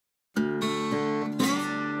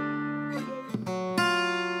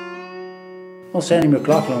Well, Sandy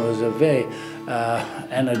MacLachlan was a very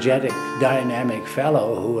energetic, dynamic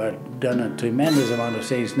fellow who had done a tremendous amount of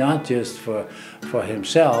things, not just for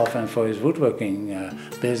himself and for his woodworking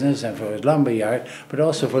business and for his lumber yard, but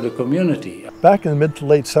also for the community. Back in the mid to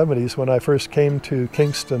late 70s, when I first came to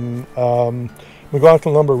Kingston,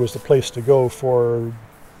 MacLachlan Lumber was the place to go for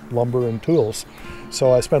lumber and tools.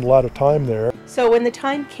 So I spent a lot of time there. So when the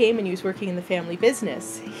time came and he was working in the family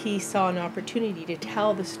business, he saw an opportunity to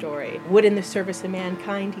tell the story. Wood in the service of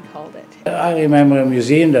mankind, he called it. I remember a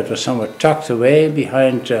museum that was somewhat tucked away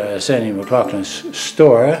behind Sandy MacLachlan's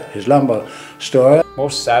store, his lumber store.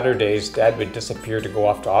 Most Saturdays, Dad would disappear to go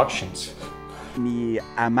off to auctions. He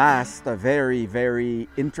amassed a very, very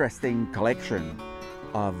interesting collection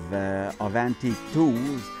of antique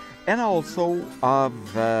tools, and also of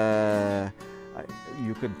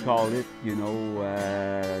you could call it,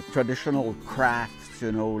 traditional crafts,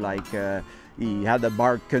 like he had a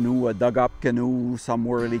bark canoe, a dug-up canoe, some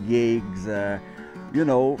whirligigs,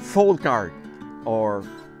 folk art, or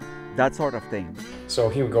that sort of thing. So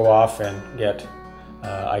he would go off and get,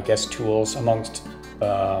 I guess, tools amongst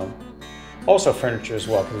also furniture as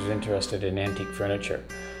well, because he was interested in antique furniture.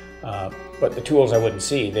 But the tools I wouldn't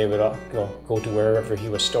see. They would go to wherever he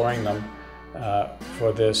was storing them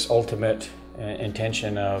for this ultimate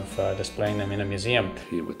intention of displaying them in a museum.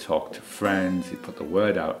 He would talk to friends, he'd put the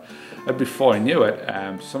word out. And before I knew it,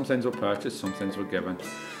 some things were purchased, some things were given.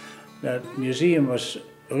 That museum was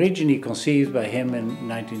originally conceived by him in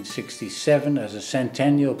 1967 as a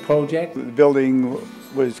centennial project. The building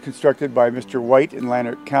was constructed by Mr. White in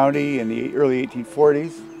Lanark County in the early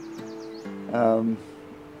 1840s.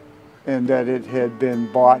 And that it had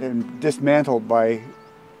been bought and dismantled by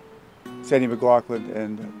Sandy MacLachlan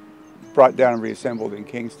and brought down and reassembled in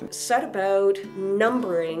Kingston. Set about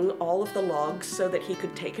numbering all of the logs so that he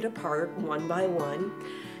could take it apart one by one.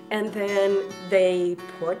 And then they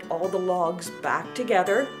put all the logs back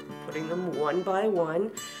together, putting them one by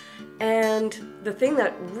one. And the thing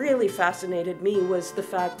that really fascinated me was the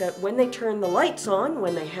fact that when they turned the lights on,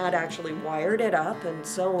 when they had actually wired it up and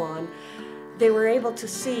so on, they were able to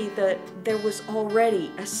see that there was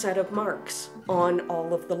already a set of marks on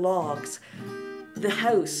all of the logs. The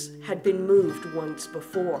house had been moved once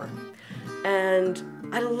before. And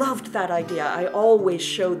I loved that idea. I always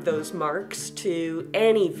showed those marks to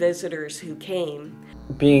any visitors who came.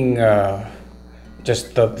 Being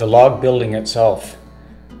just the log building itself,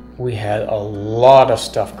 we had a lot of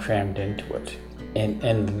stuff crammed into it.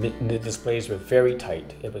 And the displays were very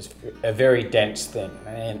tight. It was a very dense thing,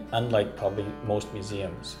 and unlike probably most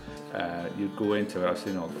museums. You'd go into, I've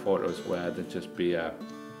seen old photos where there'd just be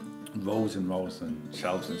rows and rows and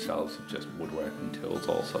shelves of just woodworking tools,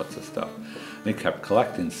 all sorts of stuff. And he kept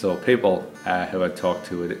collecting. So people who I talked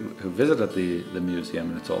to, who visited the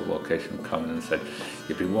museum in its old location, would come in and said,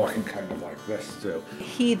 "You've been walking kind of like this through."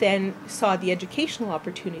 He then saw the educational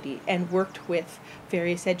opportunity and worked with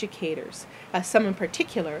various educators, some in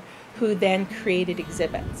particular, who then created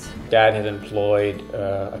exhibits. Dad had employed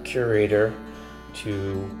a curator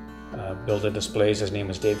to build the displays. His name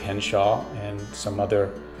was Dave Henshaw, and some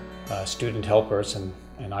other student helpers,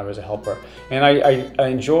 and I was a helper. And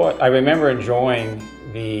I remember enjoying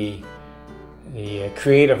the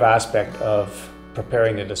creative aspect of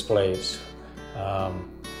preparing the displays.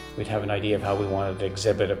 We'd have an idea of how we wanted to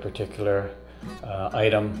exhibit a particular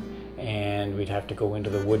item, and we'd have to go into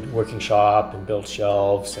the woodworking shop and build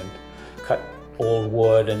shelves and cut old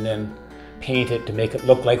wood and then paint it to make it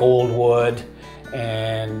look like old wood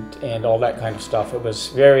and all that kind of stuff. It was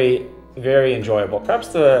very, very enjoyable. Perhaps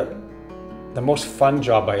the most fun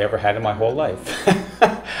job I ever had in my whole life.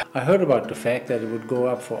 I heard about the fact that it would go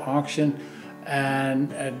up for auction,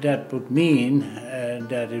 and that would mean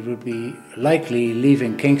that it would be likely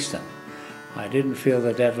leaving Kingston. I didn't feel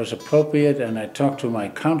that that was appropriate, and I talked to my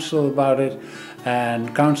council about it,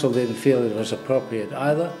 and council didn't feel it was appropriate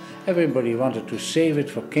either. Everybody wanted to save it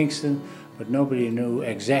for Kingston, but nobody knew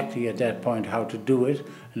exactly at that point how to do it,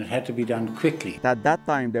 and it had to be done quickly. At that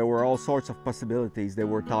time, there were all sorts of possibilities. They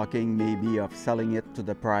were talking maybe of selling it to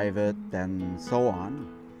the private and so on.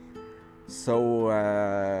 So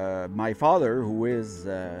my father, who was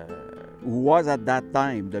at that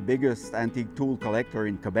time the biggest antique tool collector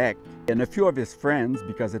in Quebec, and a few of his friends,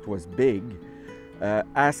 because it was big,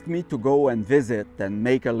 asked me to go and visit and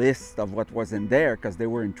make a list of what was in there, because they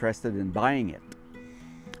were interested in buying it.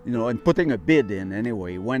 And putting a bid in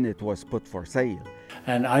anyway when it was put for sale.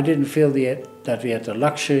 And I didn't feel that we had the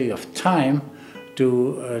luxury of time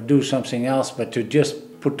to do something else, but to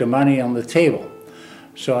just put the money on the table.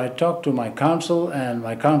 So I talked to my council, and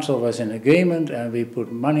my council was in agreement, and we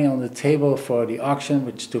put money on the table for the auction,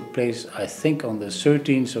 which took place, I think, on the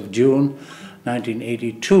 13th of June,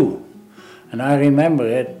 1982. And I remember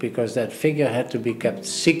it because that figure had to be kept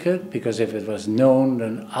secret, because if it was known,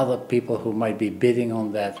 then other people who might be bidding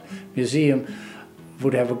on that museum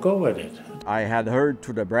would have a go at it. I had heard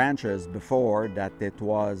through the branches before that it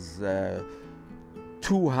was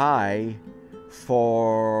too high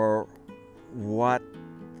for what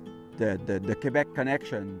the Quebec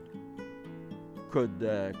connection could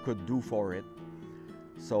do for it.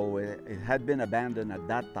 So it had been abandoned at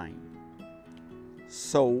that time.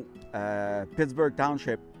 So Pittsburgh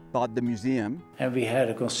Township bought the museum. And we had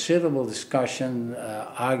a considerable discussion,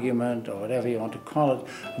 argument, or whatever you want to call it,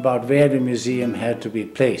 about where the museum had to be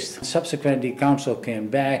placed. Subsequently, council came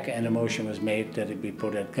back and a motion was made that it be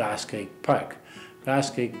put at Grass Creek Park.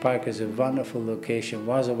 Grass Creek Park is a wonderful location,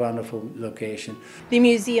 was a wonderful location. The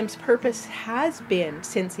museum's purpose has been,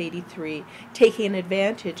 since '83, taking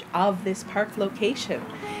advantage of this park location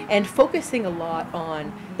and focusing a lot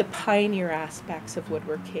on the pioneer aspects of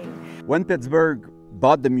woodworking. When Pittsburgh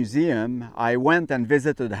bought the museum, I went and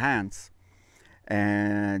visited Hans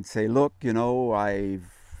and say, look, you know, I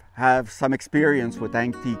have some experience with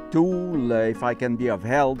antique tool. If I can be of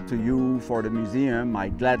help to you for the museum,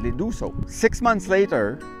 I'd gladly do so. 6 months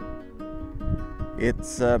later,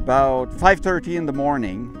 it's about 5:30 in the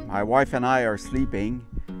morning. My wife and I are sleeping.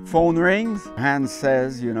 Phone rings. Hans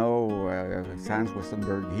says, you know, Hans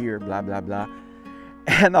Westenberg here, blah, blah, blah.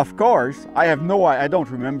 And of course, I don't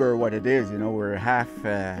remember what it is, you know, we're half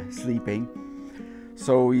sleeping.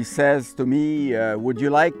 So he says to me, would you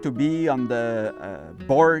like to be on the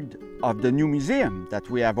board of the new museum that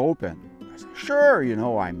we have opened? I said, sure, you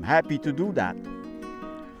know, I'm happy to do that.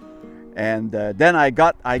 And then I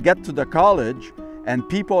get to the college and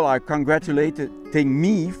people are congratulating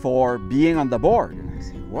me for being on the board. And I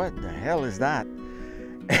say, what the hell is that?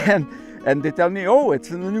 And they tell me, oh, it's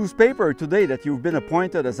in the newspaper today that you've been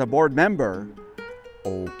appointed as a board member.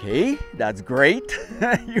 Okay, that's great,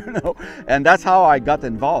 you know, and that's how I got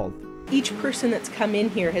involved. Each person that's come in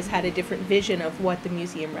here has had a different vision of what the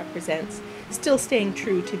museum represents, still staying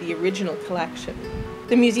true to the original collection.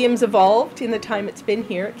 The museum's evolved in the time it's been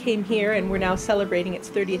here. It came here and we're now celebrating its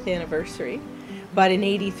 30th anniversary. But in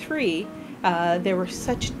 '83, there were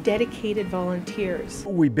such dedicated volunteers.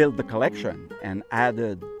 We built the collection and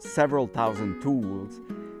added several thousand tools.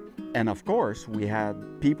 And of course, we had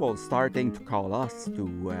people starting to call us to,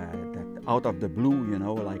 that out of the blue, you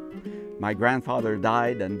know, like my grandfather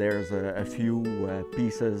died and there's a few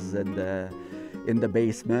pieces in the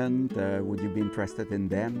basement. Would you be interested in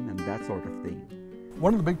them? And that sort of thing.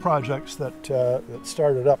 One of the big projects that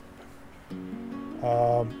started up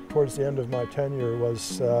towards the end of my tenure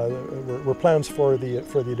were plans for the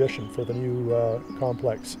addition, for the new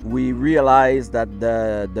complex. We realized that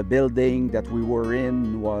the building that we were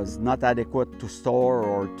in was not adequate to store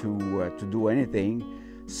or to do anything.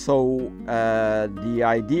 So the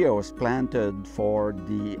idea was planted for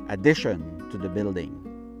the addition to the building.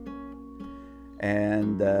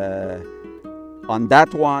 And on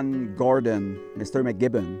that one, Gordon, Mr.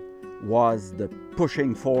 McGibbon, was the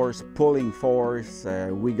pushing force, pulling force.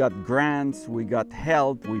 We got grants, we got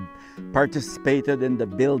help, we participated in the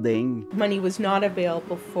building. Money was not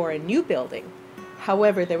available for a new building.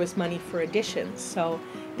 However, there was money for additions. So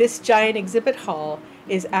this giant exhibit hall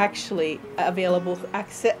is actually available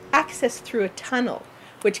access through a tunnel,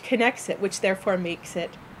 which connects it, which therefore makes it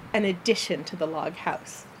an addition to the log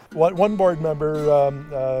house. One board member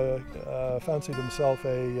fancied himself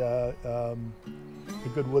a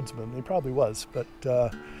good woodsman. He probably was, but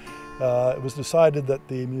it was decided that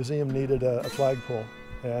the museum needed a flagpole,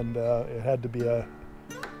 and it had to be a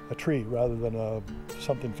tree rather than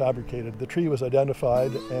something fabricated. The tree was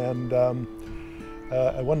identified, and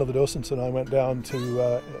one of the docents and I went down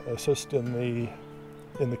to assist in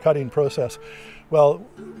the cutting process. Well,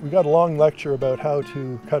 we got a long lecture about how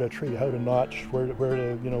to cut a tree, how to notch, where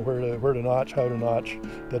to notch, how to notch,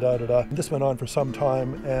 da-da-da-da. This went on for some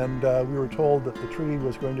time, and we were told that the tree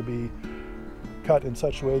was going to be cut in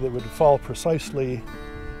such a way that it would fall precisely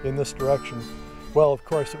in this direction. Well, of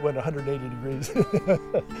course, it went 180 degrees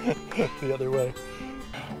the other way.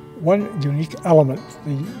 One unique element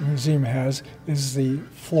the museum has is the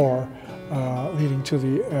floor leading to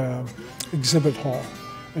the exhibit hall.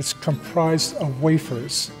 It's comprised of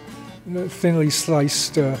wafers, thinly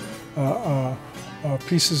sliced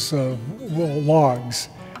pieces of logs,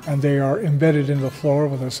 and they are embedded in the floor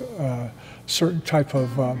with a certain type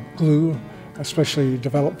of glue, especially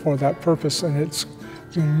developed for that purpose, and it's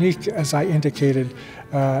unique, as I indicated,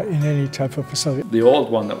 in any type of facility. The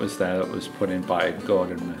old one that was there, that was put in by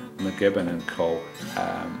Gordon McGibbon and Co.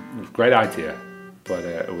 Was a great idea, but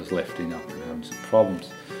it was lifting up and having some problems.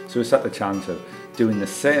 So we set the chance of doing the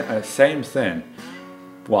same thing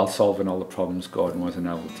while solving all the problems Gordon wasn't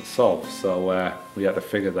able to solve. So we had to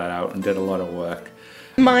figure that out and did a lot of work.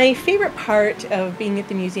 My favorite part of being at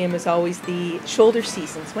the museum is always the shoulder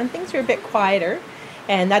seasons, when things are a bit quieter,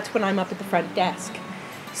 and that's when I'm up at the front desk.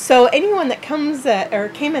 So anyone that comes or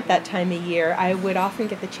came at that time of year, I would often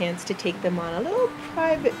get the chance to take them on a little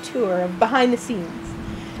private tour of behind the scenes.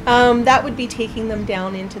 That would be taking them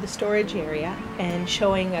down into the storage area and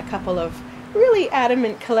showing a couple of really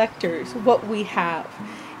adamant collectors what we have.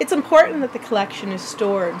 It's important that the collection is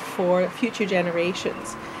stored for future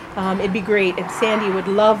generations. It'd be great, and Sandy would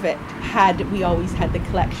love it had we always had the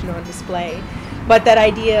collection on display. But that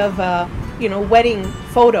idea of wedding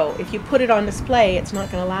photo, if you put it on display, it's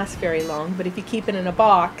not going to last very long. But if you keep it in a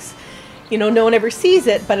box, no one ever sees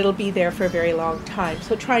it, but it'll be there for a very long time.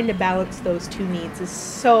 So trying to balance those two needs is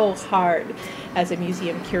so hard as a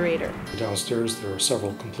museum curator. Downstairs there are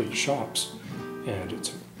several complete shops, and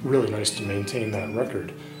it's really nice to maintain that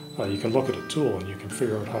record. You can look at a tool and you can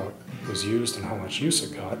figure out how it was used and how much use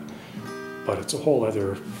it got, but it's a whole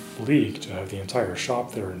other league to have the entire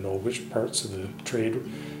shop there and know which parts of the trade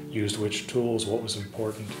used which tools, what was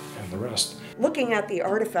important, and the rest. Looking at the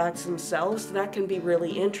artifacts themselves, that can be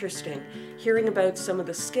really interesting. Hearing about some of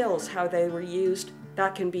the skills, how they were used,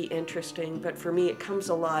 that can be interesting, but for me it comes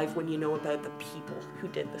alive when you know about the people who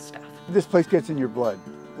did the stuff. This place gets in your blood.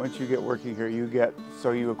 Once you get working here,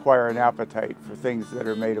 you acquire an appetite for things that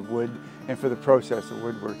are made of wood and for the process of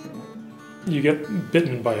woodworking. You get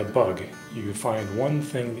bitten by a bug. You find one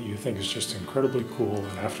thing that you think is just incredibly cool,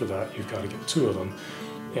 and after that you've got to get 2 of them.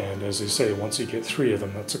 And as they say, once you get 3 of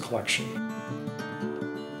them, that's a collection.